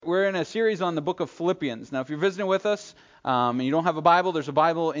a series on the book of Philippians. Now, if you're visiting with us and you don't have a Bible, there's a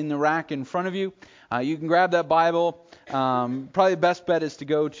Bible in the rack in front of you. You can grab that Bible. Probably the best bet is to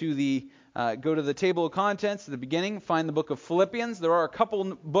go to the table of contents at the beginning, find the book of Philippians. There are a couple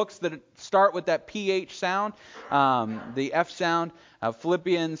books that start with that PH sound, the F sound.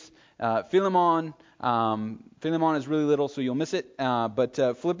 Philippians, Philemon. Philemon is really little, so you'll miss it. But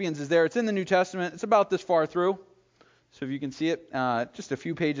Philippians is there. It's in the New Testament. It's about this far through. So if you can see it, just a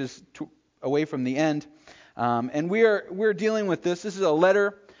few pages away from the end. And we're dealing with this. This is a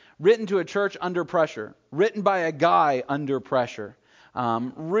letter written to a church under pressure, written by a guy under pressure.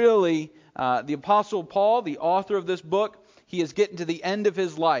 The Apostle Paul, the author of this book, he is getting to the end of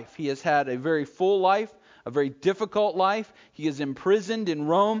his life. He has had a very full life, a very difficult life. He is imprisoned in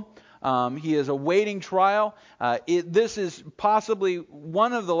Rome. He is awaiting trial. This is possibly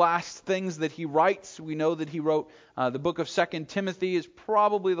one of the last things that he writes. We know that he wrote the book of 2 Timothy is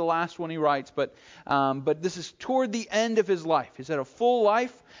probably the last one he writes, but this is toward the end of his life. He's had a full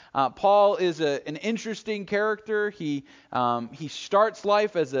life. Paul is an interesting character. He starts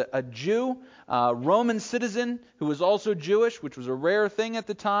life as a Jew, Roman citizen who was also Jewish, which was a rare thing at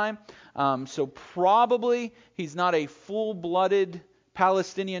the time. So probably he's not a full-blooded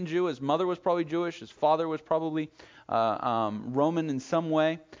Palestinian Jew. His mother was probably Jewish. His father was probably Roman in some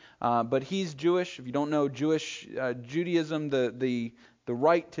way. But he's Jewish. If you don't know Judaism, the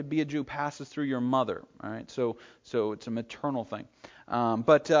right to be a Jew passes through your mother. All right, so it's a maternal thing.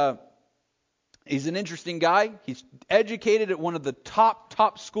 But he's an interesting guy. He's educated at one of the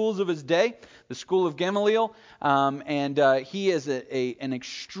top schools of his day, the School of Gamaliel, and he is an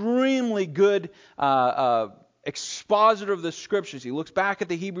extremely good expositor of the Scriptures. He looks back at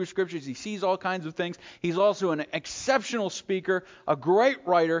the Hebrew Scriptures. He sees all kinds of things. He's also an exceptional speaker, a great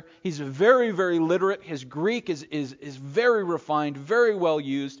writer. He's very, very literate. His Greek is very refined, very well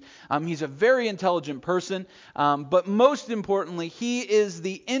used. He's a very intelligent person. But most importantly, he is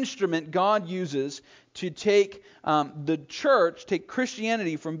the instrument God uses to take the church, take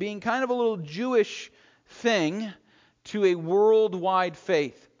Christianity from being kind of a little Jewish thing to a worldwide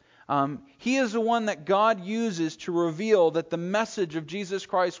faith. He is the one that God uses to reveal that the message of Jesus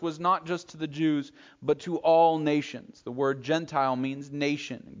Christ was not just to the Jews, but to all nations. The word Gentile means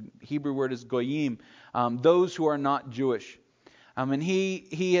nation. The Hebrew word is goyim, those who are not Jewish. And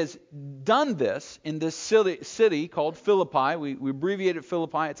he has done this in this city called Philippi. We abbreviate it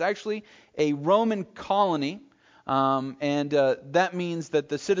Philippi. It's actually a Roman colony. That means that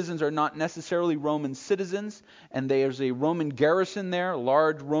the citizens are not necessarily Roman citizens, and there's a Roman garrison there, a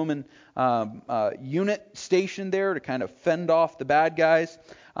large Roman unit stationed there to kind of fend off the bad guys.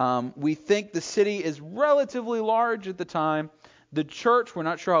 We think the city is relatively large at the time. The church, we're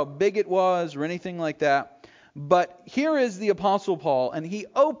not sure how big it was or anything like that. But here is the Apostle Paul, and he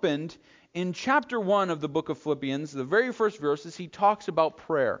opened in chapter 1 of the book of Philippians, the very first verses, he talks about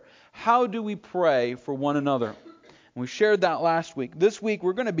prayer. How do we pray for one another? We shared that last week. This week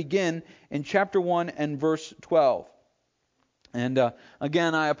we're going to begin in chapter 1 and verse 12. And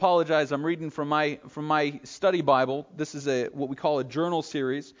again, I apologize. I'm reading from my study Bible. This is what we call a journal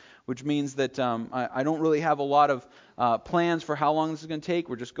series, which means that I don't really have a lot of plans for how long this is going to take.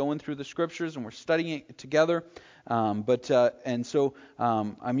 We're just going through the Scriptures and we're studying it together. So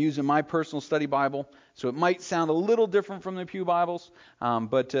I'm using my personal study Bible, so it might sound a little different from the Pew Bibles,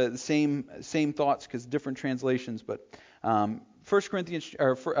 but the same thoughts because different translations. But Philippians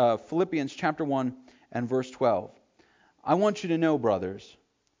chapter 1 and verse 12. I want you to know, brothers,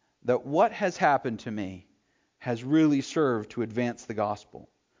 that what has happened to me has really served to advance the gospel,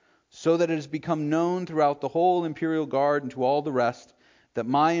 so that it has become known throughout the whole imperial guard and to all the rest that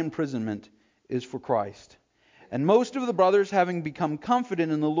my imprisonment is for Christ. And most of the brothers, having become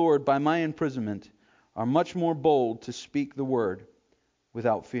confident in the Lord by my imprisonment, are much more bold to speak the word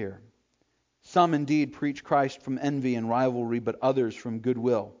without fear. Some indeed preach Christ from envy and rivalry, but others from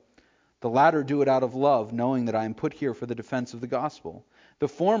goodwill. The latter do it out of love, knowing that I am put here for the defense of the gospel. The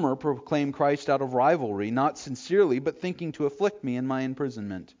former proclaim Christ out of rivalry, not sincerely, but thinking to afflict me in my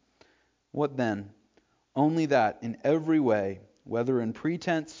imprisonment. What then? Only that in every way, whether in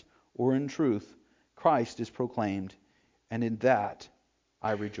pretense or in truth, Christ is proclaimed, and in that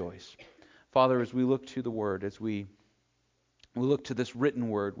I rejoice. Father, as we look to the Word, as we look to this written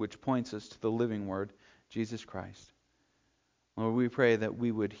Word, which points us to the living Word, Jesus Christ, Lord, we pray that we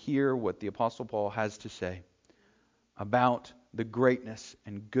would hear what the Apostle Paul has to say about the greatness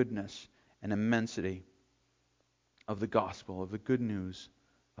and goodness and immensity of the gospel, of the good news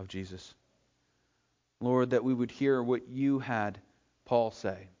of Jesus. Lord, that we would hear what you had Paul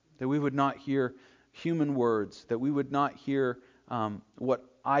say, that we would not hear human words, that we would not hear what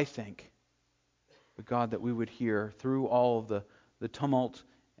I think. But God, that we would hear through all of the tumult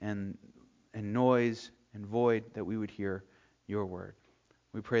and noise and void, that we would hear your word.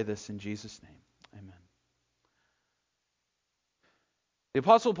 We pray this in Jesus' name. Amen. The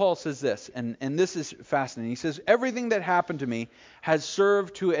Apostle Paul says this, and this is fascinating. He says, everything that happened to me has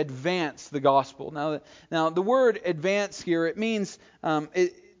served to advance the gospel. Now the word advance here, it means,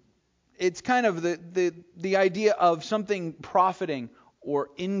 it's kind of the idea of something profiting or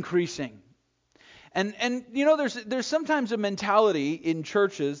increasing. And you know, there's sometimes a mentality in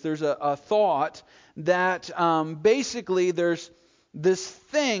churches, there's a thought that basically there's this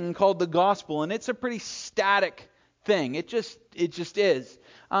thing called the gospel, and it's a pretty static thing. It just is.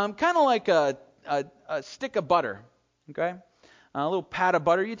 Kind of like a stick of butter, okay? A little pat of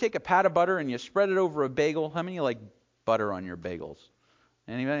butter. You take a pat of butter and you spread it over a bagel. How many like butter on your bagels?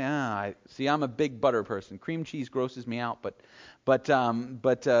 Anybody? I'm a big butter person. Cream cheese grosses me out, but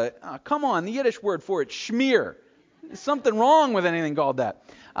come on, the Yiddish word for it, schmear. There's something wrong with anything called that.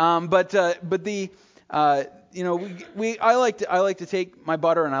 I like to take my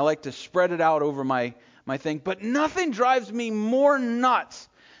butter and I like to spread it out over my thing. But nothing drives me more nuts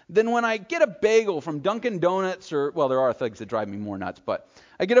than when I get a bagel from Dunkin' Donuts there are things that drive me more nuts, but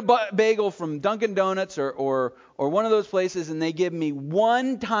I get a bagel from Dunkin' Donuts or one of those places, and they give me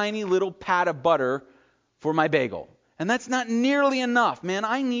one tiny little pat of butter for my bagel. And that's not nearly enough, man.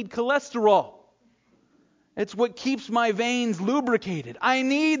 I need cholesterol. It's what keeps my veins lubricated. I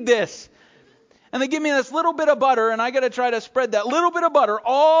need this. And they give me this little bit of butter, and I got to try to spread that little bit of butter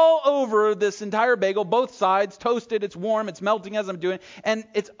all over this entire bagel, both sides, toasted, it's warm, it's melting as I'm doing it, and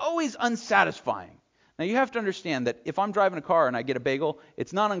it's always unsatisfying. Now, you have to understand that if I'm driving a car and I get a bagel,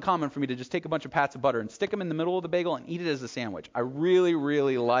 it's not uncommon for me to just take a bunch of pats of butter and stick them in the middle of the bagel and eat it as a sandwich. I really,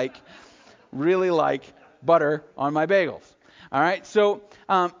 really like butter on my bagels. All right, so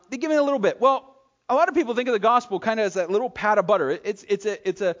they give me a little bit. Well, a lot of people think of the gospel kind of as that little pat of butter. It's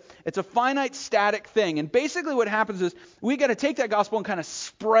a finite, static thing. And basically what happens is we got to take that gospel and kind of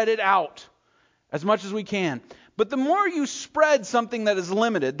spread it out as much as we can. But the more you spread something that is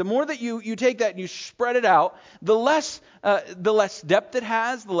limited, the more that you take that and you spread it out, the less depth it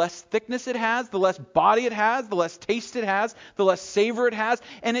has, the less thickness it has, the less body it has, the less taste it has, the less savor it has.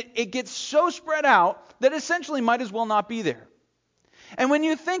 And it gets so spread out that essentially might as well not be there. And when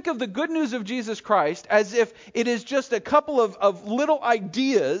you think of the good news of Jesus Christ as if it is just a couple of little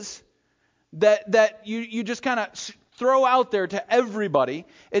ideas that you just kind of throw out there to everybody,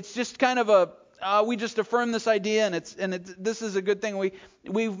 it's just kind of we just affirm this idea and this is a good thing.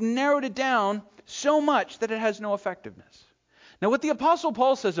 We've narrowed it down so much that it has no effectiveness. Now, what the Apostle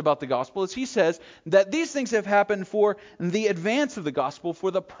Paul says about the gospel is he says that these things have happened for the advance of the gospel,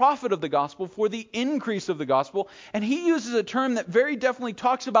 for the profit of the gospel, for the increase of the gospel. And he uses a term that very definitely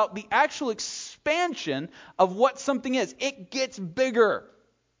talks about the actual expansion of what something is. It gets bigger.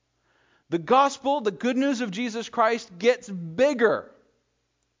 The gospel, the good news of Jesus Christ, gets bigger.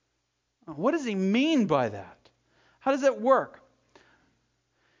 What does he mean by that? How does that work?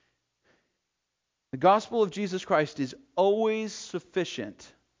 The gospel of Jesus Christ is always sufficient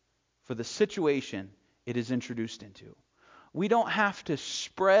for the situation it is introduced into. We don't have to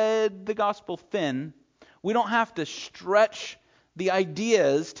spread the gospel thin. We don't have to stretch the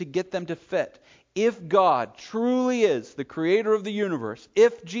ideas to get them to fit. If God truly is the creator of the universe,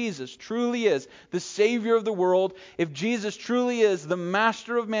 if Jesus truly is the Savior of the world, if Jesus truly is the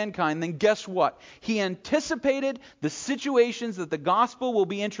master of mankind, then guess what? He anticipated the situations that the gospel will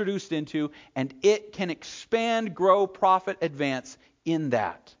be introduced into, and it can expand, grow, profit, advance in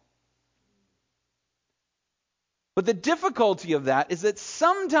that. But the difficulty of that is that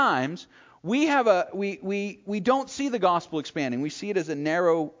sometimes we don't see the gospel expanding. We see it as a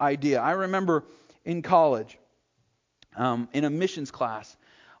narrow idea. I remember in college, in a missions class,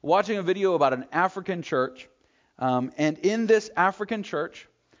 watching a video about an African church. And in this African church,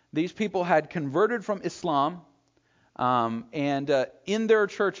 these people had converted from Islam. And in their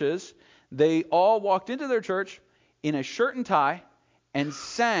churches, they all walked into their church in a shirt and tie and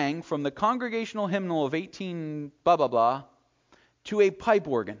sang from the congregational hymnal of 18 blah, blah, blah to a pipe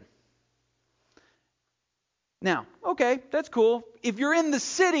organ. Now, okay, that's cool. If you're in the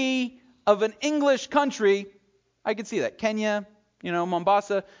city of an English country, I could see that. Kenya,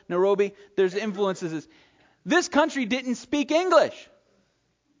 Mombasa, Nairobi, there's influences. This country didn't speak English.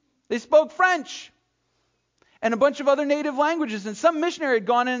 They spoke French and a bunch of other native languages. And some missionary had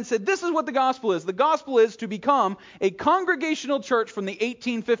gone in and said, this is what the gospel is. The gospel is to become a congregational church from the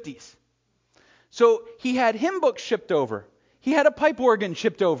 1850s. So he had hymn books shipped over. He had a pipe organ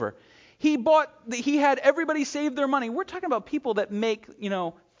shipped over. He had everybody save their money. We're talking about people that make,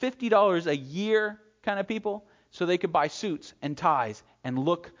 $50 a year kind of people, so they could buy suits and ties and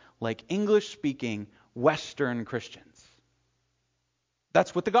look like English-speaking Western Christians.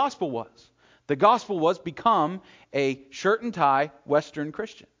 That's what the gospel was. The gospel was become a shirt and tie Western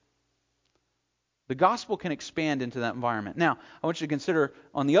Christian. The gospel can expand into that environment. Now, I want you to consider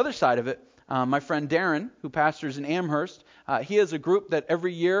on the other side of it, my friend Darren, who pastors in Amherst, he has a group that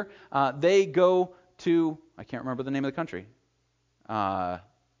every year they go to, I can't remember the name of the country.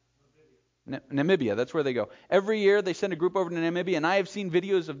 Namibia, that's where they go. Every year they send a group over to Namibia, and I have seen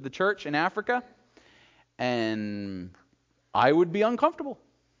videos of the church in Africa, and I would be uncomfortable.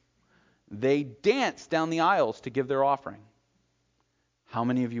 They dance down the aisles to give their offering. How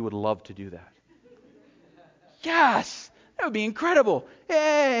many of you would love to do that? Yes, that would be incredible.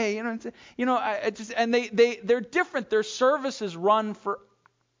 Hey, they're different. Their services run for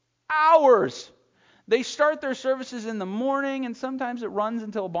hours. They start their services in the morning, and sometimes it runs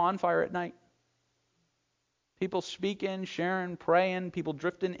until a bonfire at night. People speaking, sharing, praying, people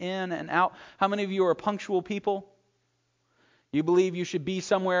drifting in and out. How many of you are punctual people? You believe you should be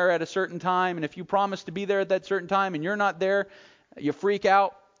somewhere at a certain time, and if you promise to be there at that certain time and you're not there, you freak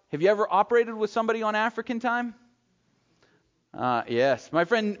out. Have you ever operated with somebody on African time? Yes. My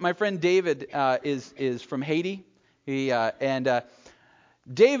friend David is from Haiti.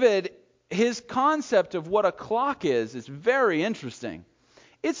 David, his concept of what a clock is very interesting.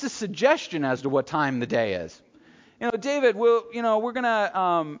 It's a suggestion as to what time the day is. David, we're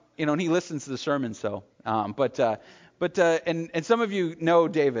gonna, and he listens to the sermon, so, and some of you know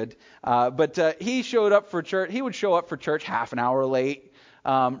David, but he showed up for church. He would show up for church half an hour late,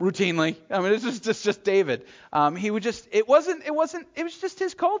 routinely. I mean, it's just David. It was just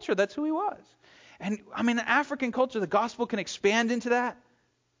his culture. That's who he was. And I mean, the African culture, the gospel can expand into that.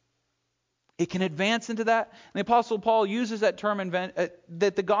 It can advance into that. And the Apostle Paul uses that term,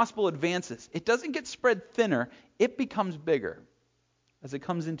 that the gospel advances. It doesn't get spread thinner. It becomes bigger as it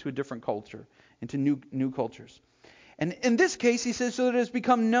comes into a different culture, into new cultures. And in this case, he says, so that it has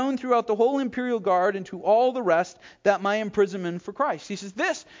become known throughout the whole imperial guard and to all the rest that my imprisonment for Christ. He says,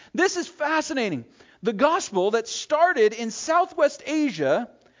 this is fascinating. The gospel that started in Southwest Asia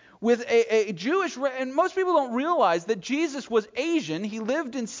with a Jewish, and most people don't realize that Jesus was Asian. He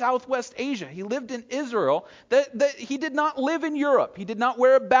lived in Southwest Asia. He lived in Israel. That he did not live in Europe. He did not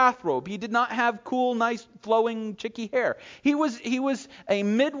wear a bathrobe. He did not have cool, nice, flowing, chicky hair. He was a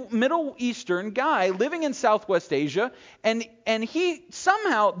Middle Eastern guy living in Southwest Asia, and he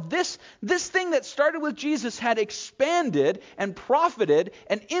somehow this thing that started with Jesus had expanded and profited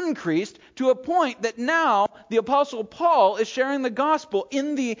and increased to a point that now the Apostle Paul is sharing the gospel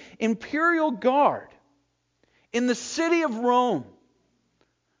in the imperial guard, in the city of Rome,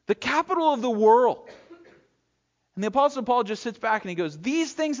 the capital of the world. And the Apostle Paul just sits back and he goes,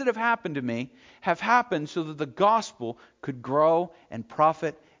 these things that have happened to me have happened so that the gospel could grow and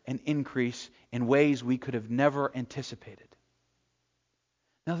profit and increase in ways we could have never anticipated.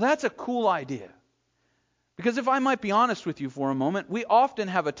 Now that's a cool idea. Because if I might be honest with you for a moment, we often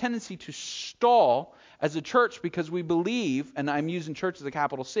have a tendency to stall as a church because we believe, and I'm using church as a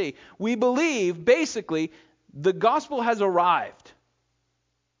capital C, we believe basically the gospel has arrived.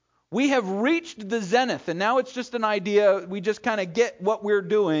 We have reached the zenith, and now it's just an idea. We just kind of get what we're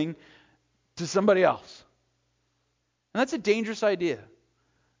doing to somebody else. And that's a dangerous idea.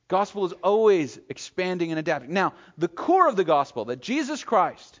 Gospel is always expanding and adapting. Now, the core of the gospel, that Jesus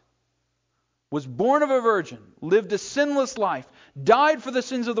Christ was born of a virgin, lived a sinless life, died for the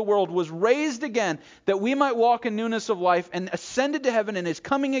sins of the world, was raised again, that we might walk in newness of life, and ascended to heaven and is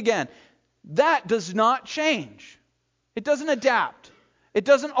coming again. That does not change. It doesn't adapt. It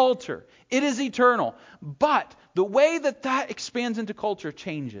doesn't alter. It is eternal. But the way that expands into culture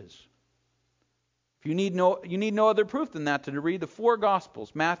changes. You need no other proof than that to read the four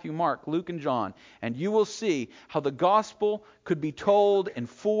Gospels, Matthew, Mark, Luke, and John, and you will see how the gospel could be told in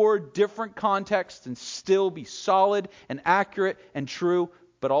four different contexts and still be solid and accurate and true,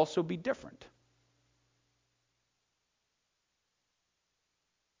 but also be different.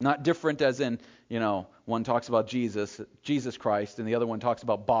 Not different as in, one talks about Jesus Christ, and the other one talks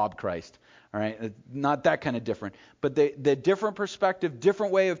about Bob Christ. All right, not that kind of different, but the different perspective,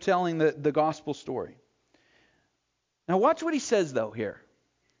 different way of telling the gospel story. Now watch what he says though here.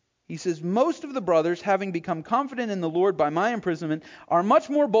 He says, most of the brothers, having become confident in the Lord by my imprisonment, are much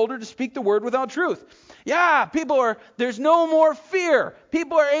more bolder to speak the word without truth. Yeah, there's no more fear.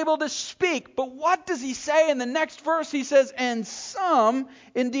 People are able to speak. But what does he say in the next verse? He says, and some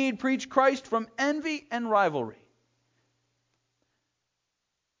indeed preach Christ from envy and rivalry.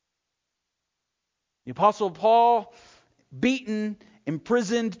 The Apostle Paul, beaten,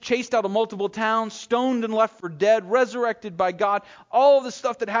 imprisoned, chased out of multiple towns, stoned and left for dead, resurrected by God, all of the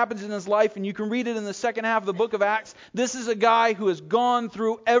stuff that happens in his life, and you can read it in the second half of the book of Acts. This is a guy who has gone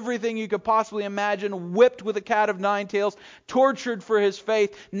through everything you could possibly imagine, whipped with a cat of nine tails, tortured for his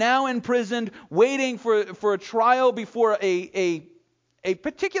faith, now imprisoned, waiting for a trial before a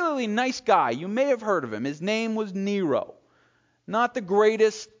particularly nice guy. You may have heard of him. His name was Nero. Not the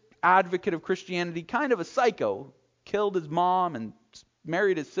greatest advocate of Christianity, kind of a psycho. Killed his mom and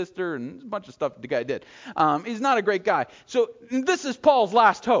married his sister and a bunch of stuff the guy did. He's not a great guy. So this is Paul's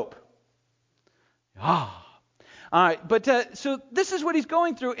last hope. All right, but so this is what he's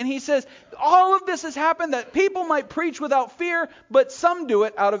going through, and he says, all of this has happened that people might preach without fear, but some do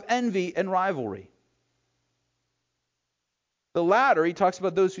it out of envy and rivalry. The latter, he talks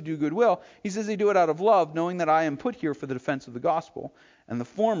about those who do goodwill. He says they do it out of love, knowing that I am put here for the defense of the gospel. And the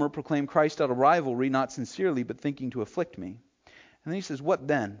former proclaim Christ out of rivalry, not sincerely, but thinking to afflict me. And then he says, what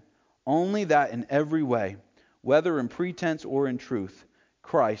then? Only that in every way, whether in pretense or in truth,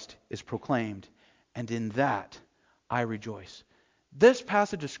 Christ is proclaimed. And in that I rejoice. This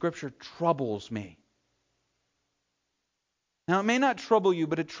passage of Scripture troubles me. Now, it may not trouble you,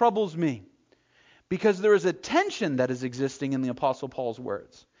 but it troubles me. Because there is a tension that is existing in the Apostle Paul's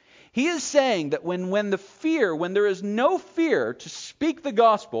words. He is saying that when there is no fear to speak the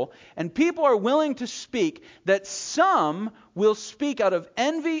gospel, and people are willing to speak, that some will speak out of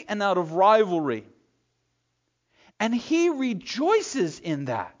envy and out of rivalry. And he rejoices in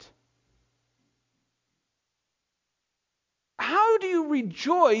that. How do you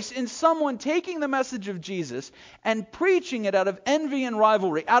rejoice in someone taking the message of Jesus and preaching it out of envy and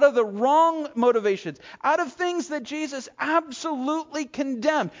rivalry, out of the wrong motivations, out of things that Jesus absolutely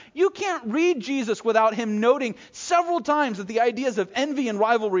condemned? You can't read Jesus without him noting several times that the ideas of envy and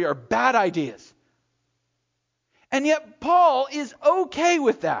rivalry are bad ideas. And yet Paul is okay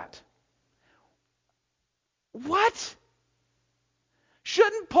with that. What?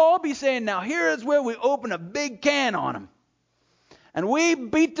 Shouldn't Paul be saying, now here is where we open a big can on them? And we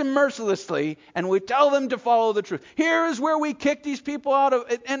beat them mercilessly, and we tell them to follow the truth. Here is where we kick these people out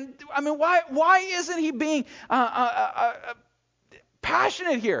of it. And I mean, why isn't he being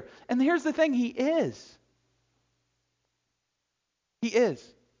passionate here? And here's the thing, he is. He is.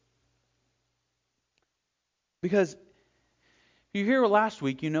 Because you hear last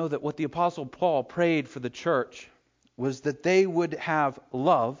week, you know that what the Apostle Paul prayed for the church was that they would have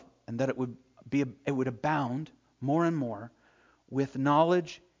love, and that it would abound more and more with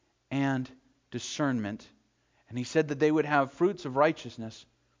knowledge and discernment. And he said that they would have fruits of righteousness.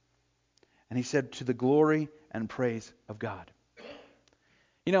 And he said, to the glory and praise of God.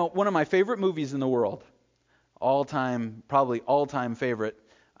 You know, one of my favorite movies in the world, probably all-time favorite,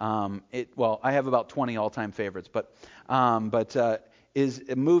 I have about 20 all-time favorites, but is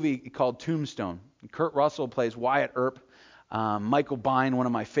a movie called Tombstone. Kurt Russell plays Wyatt Earp. Michael Biehn, one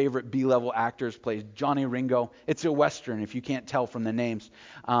of my favorite B-level actors, plays Johnny Ringo. It's a Western, if you can't tell from the names.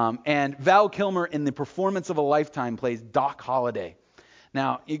 And Val Kilmer, in The Performance of a Lifetime, plays Doc Holliday.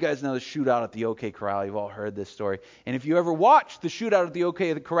 Now, you guys know the shootout at the OK Corral. You've all heard this story. And if you ever watched the shootout at the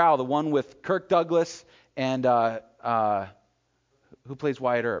OK Corral, the one with Kirk Douglas and who plays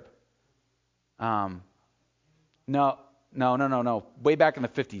Wyatt Earp? No. Way back in the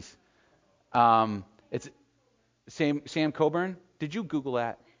 50s. It's Sam Coburn? Did you Google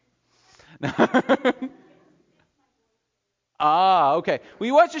that? Okay. Well,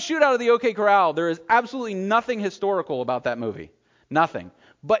 you watch the shootout of the OK Corral. There is absolutely nothing historical about that movie. Nothing.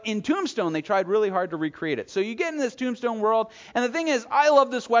 But in Tombstone, they tried really hard to recreate it. So you get in this Tombstone world, and the thing is, I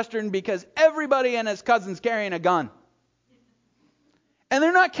love this Western because everybody and his cousin's carrying a gun. And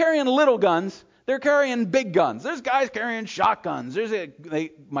they're not carrying little guns. They're carrying big guns. There's guys carrying shotguns.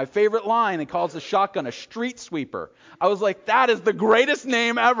 My favorite line, it calls the shotgun a street sweeper. I was like, that is the greatest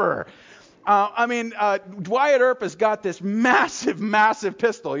name ever. Wyatt Earp has got this massive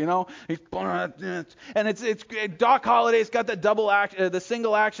pistol, you know. And it's Doc Holliday's got the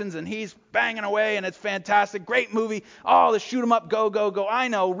single actions, and he's banging away, and it's fantastic. Great movie. Oh, let's shoot 'em up, go. I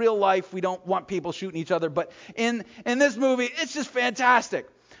know, real life, we don't want people shooting each other, but in this movie, it's just fantastic.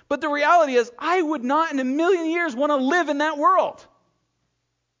 But the reality is, I would not in a million years want to live in that world.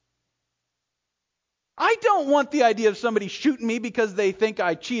 I don't want the idea of somebody shooting me because they think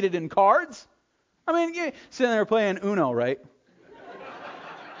I cheated in cards. I mean, you're sitting there playing Uno, right?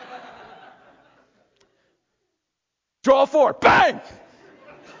 Draw 4, bang!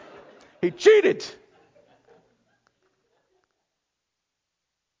 He cheated.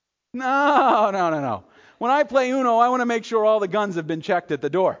 No. When I play Uno, I want to make sure all the guns have been checked at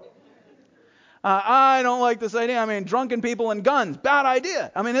the door. I don't like this idea. I mean, drunken people and guns, bad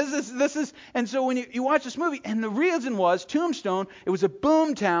idea. I mean, this is, and so when you watch this movie, and the reason was Tombstone, it was a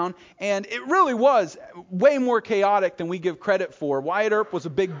boom town, and it really was way more chaotic than we give credit for. Wyatt Earp was a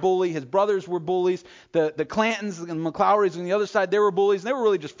big bully. His brothers were bullies. The Clantons and McLaury's on the other side, they were bullies. And they were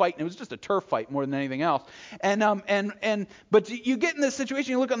really just fighting. It was just a turf fight more than anything else. But you get in this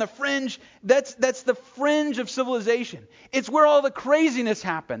situation, you look on the fringe, that's the fringe of civilization. It's where all the craziness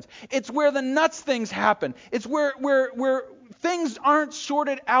happens. It's where the nuts things happen. It's where things aren't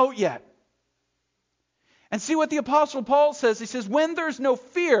sorted out yet. And see what the Apostle Paul says. He says, when there's no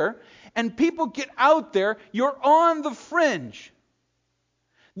fear and people get out there, you're on the fringe.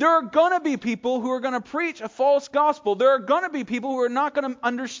 There are going to be people who are going to preach a false gospel. There are going to be people who are not going to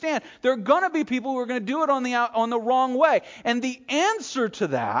understand. There are going to be people who are going to do it on the wrong way. And the answer to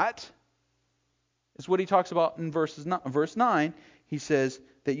that is what he talks about in verse 9. He says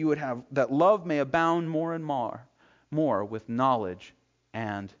that you would have that love may abound more and more with knowledge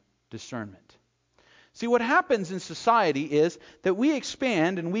and discernment. See, what happens in society is that we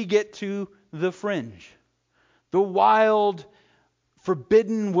expand and we get to the fringe, the wild,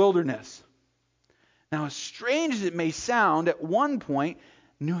 forbidden wilderness. Now, as strange as it may sound, at one point,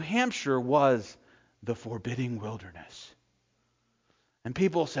 New Hampshire was the forbidding wilderness. And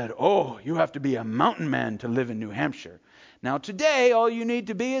people said, oh, you have to be a mountain man to live in New Hampshire. Now, today, all you need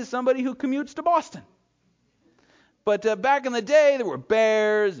to be is somebody who commutes to Boston. But back in the day, there were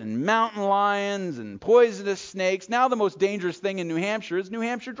bears and mountain lions and poisonous snakes. Now the most dangerous thing in New Hampshire is New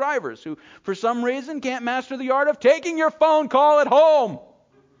Hampshire drivers who, for some reason, can't master the art of taking your phone call at home.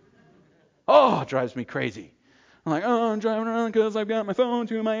 Oh, it drives me crazy. I'm like, oh, I'm driving around because I've got my phone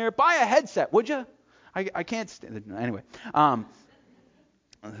to my ear. Buy a headset, would you? I can't stand it. Anyway.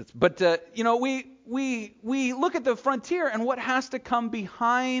 But we look at the frontier, and what has to come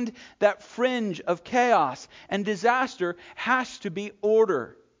behind that fringe of chaos and disaster has to be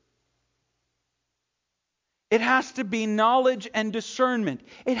order. It has to be knowledge and discernment.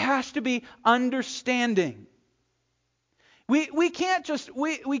 It has to be understanding. We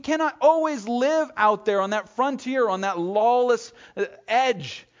cannot always live out there on that frontier, on that lawless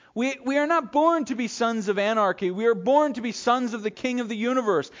edge. We are not born to be sons of anarchy. We are born to be sons of the King of the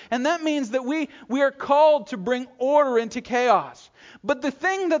universe. And that means that we are called to bring order into chaos. But the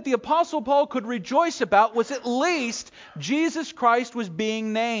thing that the Apostle Paul could rejoice about was at least Jesus Christ was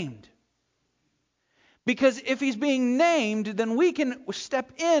being named. Because if he's being named, then we can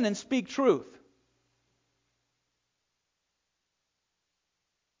step in and speak truth.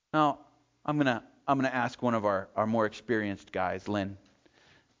 Now, I'm gonna ask one of our more experienced guys, Lynn.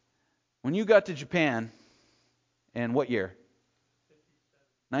 When you got to Japan, in what year?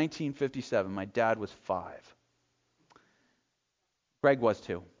 1957. My dad was 5. Greg was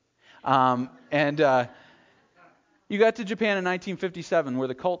too. You got to Japan in 1957. Were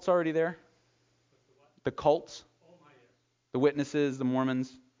the cults already there? The cults? The witnesses, the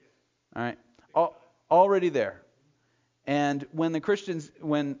Mormons? All right. Already there. And when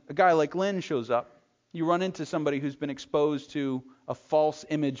a guy like Lynn shows up, you run into somebody who's been exposed to a false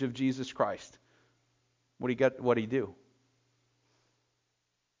image of Jesus Christ. What do you do?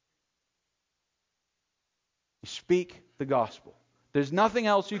 You speak the gospel. There's nothing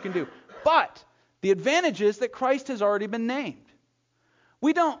else you can do. But the advantage is that Christ has already been named.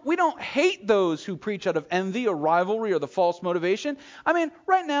 We don't hate those who preach out of envy or rivalry or the false motivation. I mean,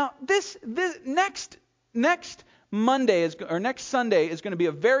 right now, this next Monday next Sunday is going to be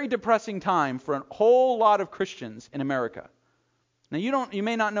a very depressing time for a whole lot of Christians in America. Now you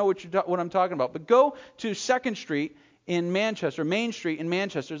may not know what I'm talking about, but go to 2nd Street in Manchester, Main Street in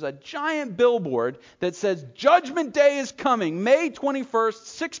Manchester. There's a giant billboard that says Judgment Day is coming, May 21st,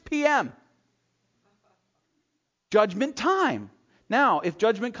 6 p.m. Judgment time. Now, if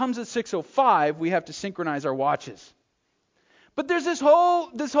judgment comes at 6:05, we have to synchronize our watches. But there's this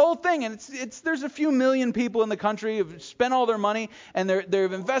whole thing, and there's a few million people in the country who've spent all their money, and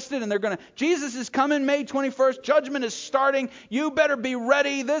they've invested, and they're going to, Jesus is coming May 21st, judgment is starting, you better be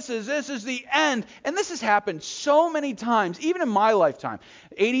ready, this is the end. And this has happened so many times, even in my lifetime.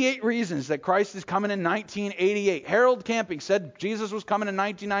 88 Reasons that Christ is coming in 1988. Harold Camping said Jesus was coming in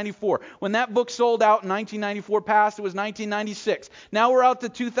 1994. When that book sold out in 1994 passed, it was 1996. Now we're out to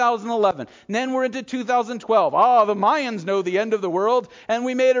 2011. And then we're into 2012. The Mayans know the end of the world, and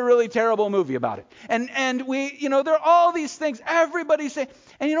we made a really terrible movie about it. And we, there are all these things everybody's saying,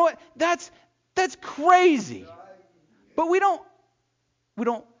 and you know what? That's crazy. But we don't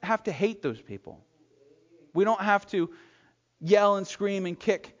have to hate those people. We don't have to yell and scream and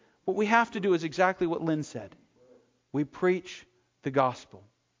kick. What we have to do is exactly what Lynn said. We preach the gospel.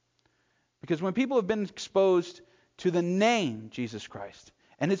 Because when people have been exposed to the name Jesus Christ,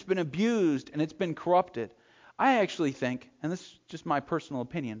 and it's been abused and it's been corrupted, I actually think, and this is just my personal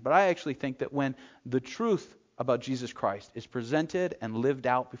opinion, but I actually think that when the truth about Jesus Christ is presented and lived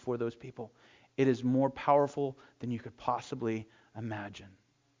out before those people, it is more powerful than you could possibly imagine.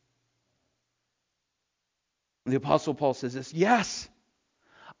 The Apostle Paul says this, yes,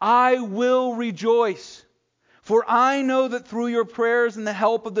 I will rejoice, for I know that through your prayers and the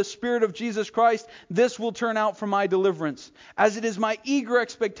help of the Spirit of Jesus Christ, this will turn out for my deliverance, as it is my eager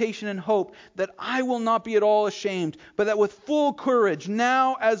expectation and hope that I will not be at all ashamed, but that with full courage,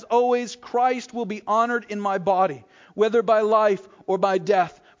 now as always, Christ will be honored in my body, whether by life or by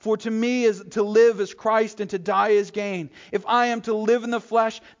death. For to me is to live as Christ and to die is gain. If I am to live in the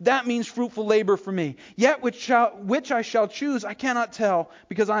flesh, that means fruitful labor for me. Yet which I shall choose, I cannot tell,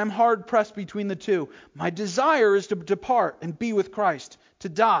 because I am hard pressed between the two. My desire is to depart and be with Christ, to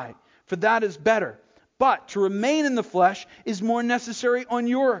die, for that is better. But to remain in the flesh is more necessary on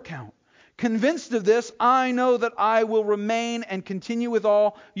your account. Convinced of this, I know that I will remain and continue with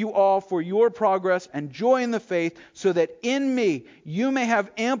you all for your progress and joy in the faith, so that in me you may have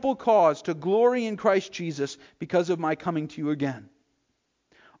ample cause to glory in Christ Jesus because of my coming to you again.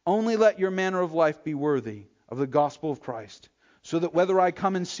 Only let your manner of life be worthy of the gospel of Christ, so that whether I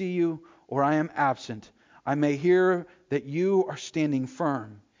come and see you or I am absent, I may hear that you are standing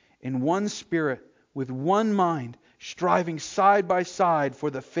firm in one spirit, with one mind, striving side by side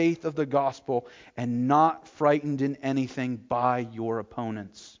for the faith of the gospel, and not frightened in anything by your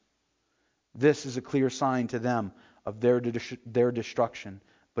opponents. This is a clear sign to them of their destruction,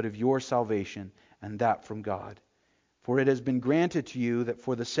 but of your salvation, and that from God. For it has been granted to you that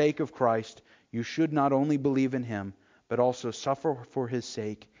for the sake of Christ you should not only believe in Him, but also suffer for His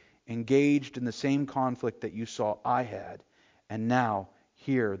sake, engaged in the same conflict that you saw I had, and now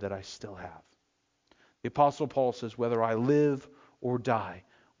hear that I still have. The Apostle Paul says, whether I live or die,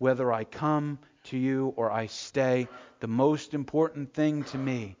 whether I come to you or I stay, the most important thing to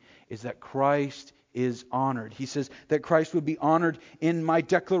me is that Christ is honored. He says that Christ would be honored in my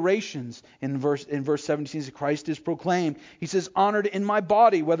declarations. In verse 17, he says Christ is proclaimed. He says honored in my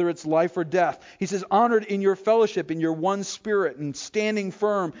body, whether it's life or death. He says honored in your fellowship, in your one spirit, and standing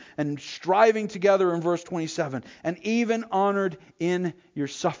firm and striving together in verse 27. And even honored in your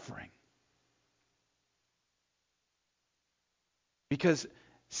suffering. Because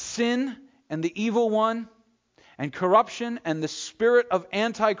sin and the evil one and corruption and the spirit of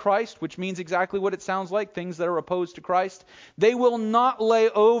Antichrist, which means exactly what it sounds like, things that are opposed to Christ, they will not lay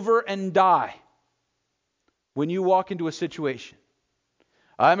over and die when you walk into a situation.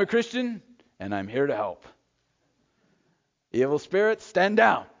 I'm a Christian and I'm here to help. Evil spirits, stand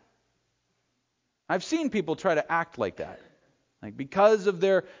down. I've seen people try to act like that. Like because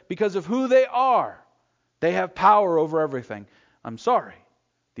of who they are, they have power over everything. I'm sorry.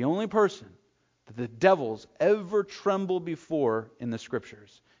 The only person that the devils ever tremble before in the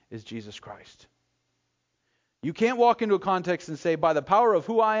Scriptures is Jesus Christ. You can't walk into a context and say, by the power of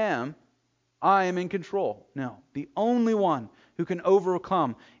who I am in control. No. The only one who can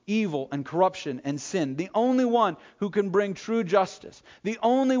overcome evil and corruption and sin, the only one who can bring true justice, the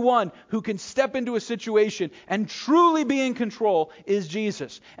only one who can step into a situation and truly be in control is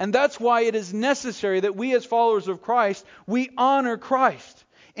Jesus. And that's why it is necessary that we as followers of Christ, we honor Christ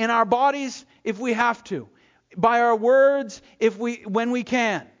in our bodies if we have to, by our words when we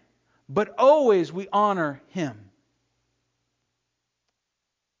can, but always we honor Him.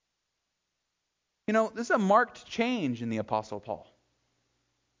 You know, this is a marked change in the Apostle Paul.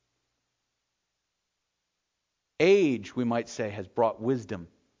 Age, we might say, has brought wisdom.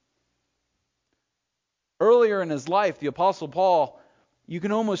 Earlier in his life, the Apostle Paul, you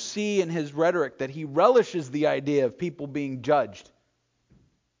can almost see in his rhetoric that he relishes the idea of people being judged.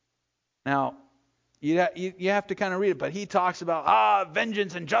 Now, you have to kind of read it, but he talks about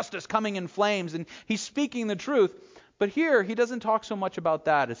vengeance and justice coming in flames, and he's speaking the truth. But here, he doesn't talk so much about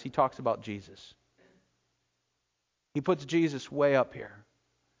that as he talks about Jesus. He puts Jesus way up here.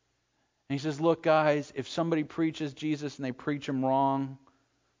 And he says, look, guys, if somebody preaches Jesus and they preach him wrong,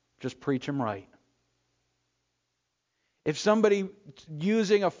 just preach him right. If somebody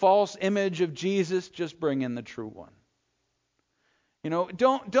using a false image of Jesus, just bring in the true one. You know,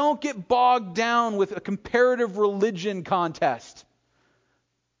 don't get bogged down with a comparative religion contest.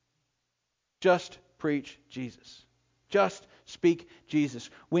 Just preach Jesus. Just speak Jesus.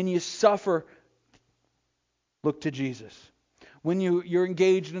 When you suffer, look to Jesus. When you're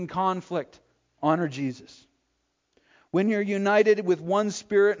engaged in conflict, honor Jesus. When you're united with one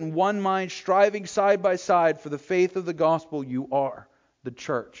spirit and one mind, striving side by side for the faith of the gospel, you are the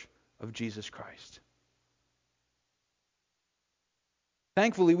church of Jesus Christ.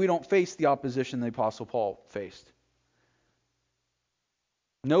 Thankfully, we don't face the opposition the Apostle Paul faced.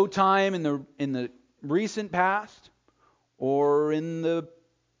 No time in the recent past or in the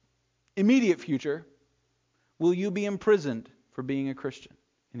immediate future will you be imprisoned for being a Christian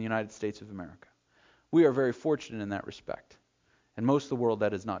in the United States of America. We are very fortunate in that respect. In most of the world,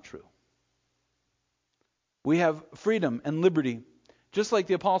 that is not true. We have freedom and liberty. Just like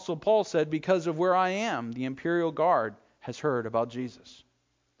the Apostle Paul said, because of where I am, the imperial guard has heard about Jesus.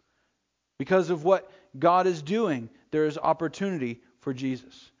 Because of what God is doing, there is opportunity for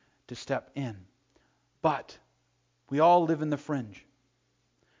Jesus to step in. But we all live in the fringe.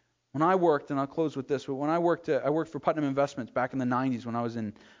 When I worked, and I'll close with this, but when I worked for Putnam Investments back in the 90s when I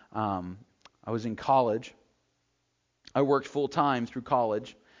was in college. I worked full time through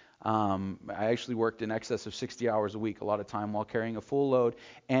college. I actually worked in excess of 60 hours a week, a lot of time while carrying a full load,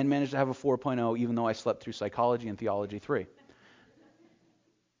 and managed to have a 4.0 even though I slept through psychology and theology 3.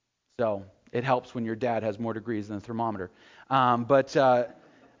 So it helps when your dad has more degrees than a thermometer. I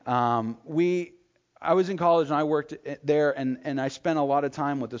was in college and I worked there, and I spent a lot of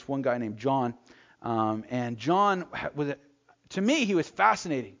time with this one guy named John. And John to me, he was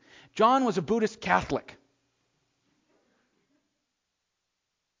fascinating. John was a Buddhist Catholic.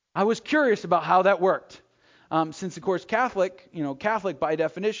 I was curious about how that worked. Since, of course, Catholic by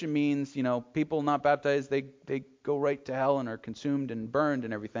definition means, people not baptized, they go right to hell and are consumed and burned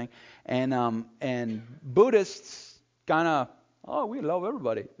and everything. And Buddhists kind of, we love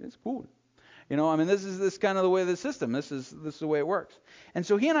everybody. It's cool. This is kind of the way of the system. This is the way it works. And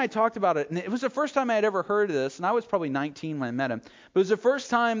so he and I talked about it, and it was the first time I had ever heard of this, and I was probably 19 when I met him. But it was the first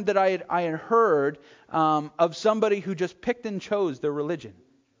time that I had heard of somebody who just picked and chose their religion.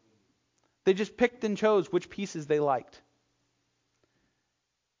 They just picked and chose which pieces they liked.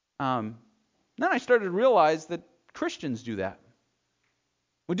 Then I started to realize that Christians do that.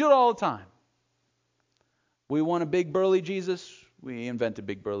 We do it all the time. We want a big burly Jesus, we invent a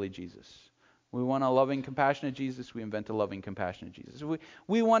big burly Jesus. We want a loving, compassionate Jesus, we invent a loving, compassionate Jesus.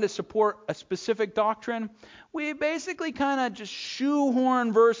 We want to support a specific doctrine, we basically kind of just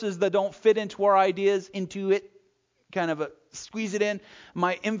shoehorn verses that don't fit into our ideas into it, kind of squeeze it in.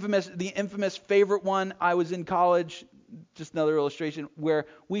 The infamous favorite one, I was in college, just another illustration, where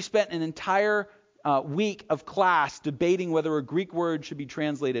we spent an entire week of class debating whether a Greek word should be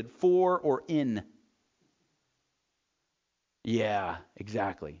translated for or in. Yeah,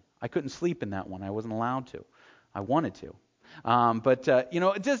 exactly. I couldn't sleep in that one. I wasn't allowed to. I wanted to.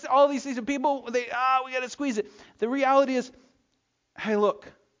 Just all these things. People, we got to squeeze it. The reality is, hey, look,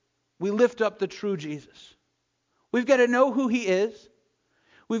 we lift up the true Jesus. We've got to know who he is.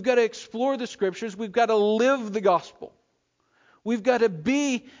 We've got to explore the scriptures. We've got to live the gospel. We've got to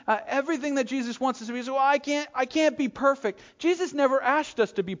be everything that Jesus wants us to be. So I can't be perfect. Jesus never asked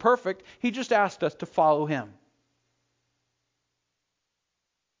us to be perfect. He just asked us to follow him.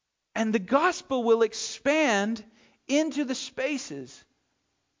 And the gospel will expand into the spaces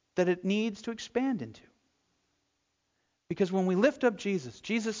that it needs to expand into. Because when we lift up Jesus,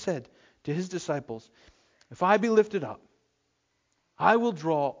 Jesus said to his disciples, if I be lifted up, I will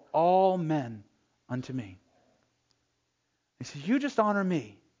draw all men unto me. He said, you just honor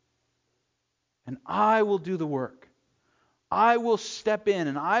me, and I will do the work. I will step in,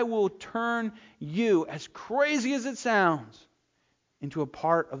 and I will turn you, as crazy as it sounds, into a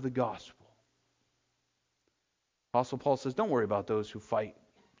part of the gospel. Apostle Paul says, don't worry about those who fight.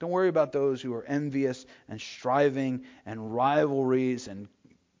 Don't worry about those who are envious and striving and rivalries. And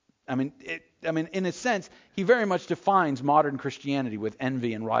in a sense, he very much defines modern Christianity with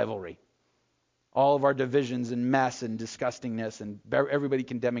envy and rivalry. All of our divisions and mess and disgustingness and everybody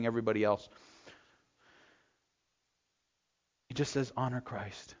condemning everybody else. He just says, honor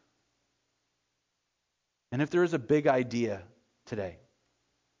Christ. And if there is a big idea today,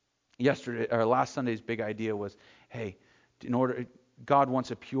 last Sunday's big idea was, hey, God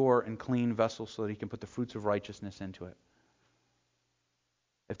wants a pure and clean vessel so that he can put the fruits of righteousness into it.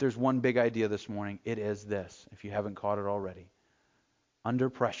 If there's one big idea this morning, it is this, if you haven't caught it already. Under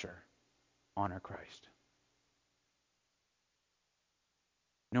pressure, honor Christ.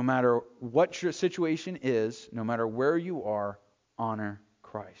 No matter what your situation is, no matter where you are, honor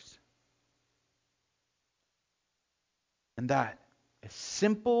Christ. And that, as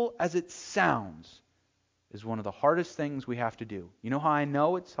simple as it sounds, is one of the hardest things we have to do. You know how I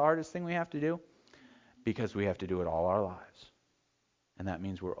know it's the hardest thing we have to do? Because we have to do it all our lives. And that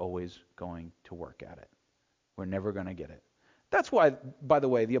means we're always going to work at it. We're never going to get it. That's why, by the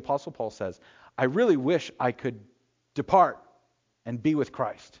way, the Apostle Paul says, I really wish I could depart and be with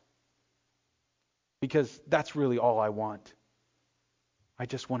Christ. because that's really all I want. I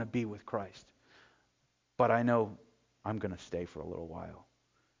just want to be with Christ. But I know I'm going to stay for a little while,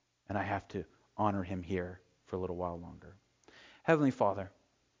 and I have to honor him here for a little while longer. Heavenly Father,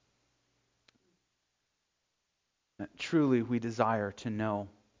 truly we desire to know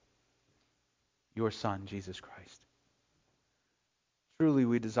your Son, Jesus Christ. Truly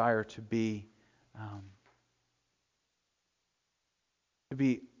we desire to be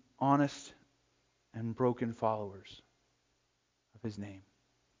honest and broken followers of his name.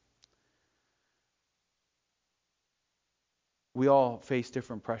 We all face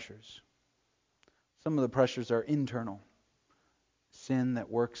different pressures. Some of the pressures are internal. Sin that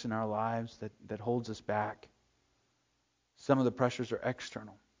works in our lives that holds us back. Some of the pressures are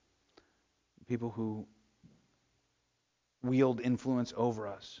external. People who wield influence over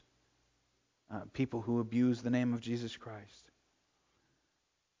us. People who abuse the name of Jesus Christ.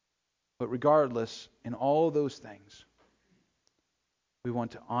 But regardless, in all of those things, we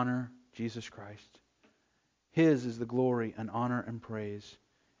want to honor Jesus Christ. His is the glory and honor and praise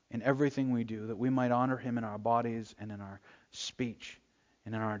in everything we do, that we might honor him in our bodies and in our speech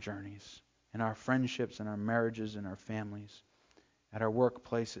and in our journeys, in our friendships and our marriages and our families, at our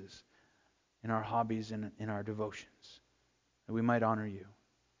workplaces, in our hobbies and in our devotions, that we might honor you,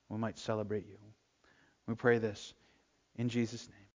 we might celebrate you. We pray this in Jesus' name.